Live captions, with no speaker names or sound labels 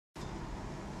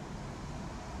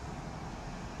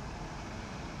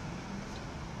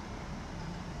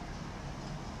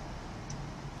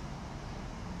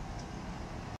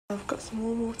I've got some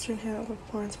more water in here that I'm going to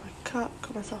pour into my cup.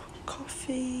 Got myself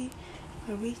coffee,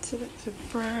 my Weetabix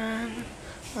with bran,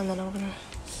 and then I'm going to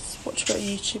watch a bit of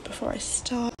YouTube before I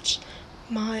start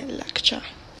my lecture.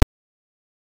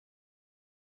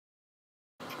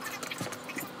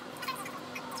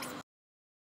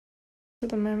 At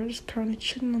the moment, just currently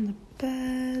chilling on the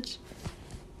bed,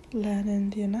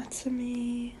 learning the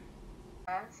anatomy.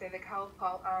 So the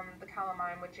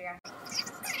calamine would GS.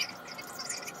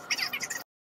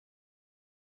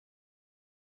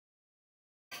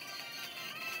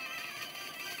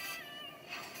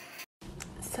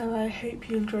 So I hope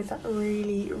you enjoyed that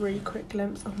really quick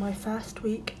glimpse of my first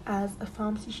week as a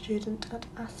pharmacy student at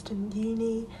Aston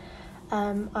Uni.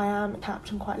 I am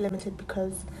capped and quite limited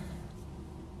because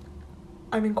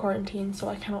I'm in quarantine, so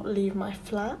I cannot leave my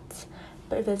flat.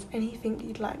 But if there's anything that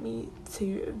you'd like me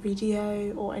to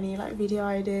video or any video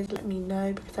ideas, let me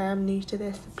know, because I am new to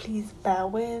this, so please bear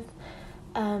with.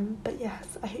 But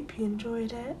yes, I hope you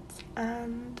enjoyed it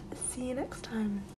and see you next time.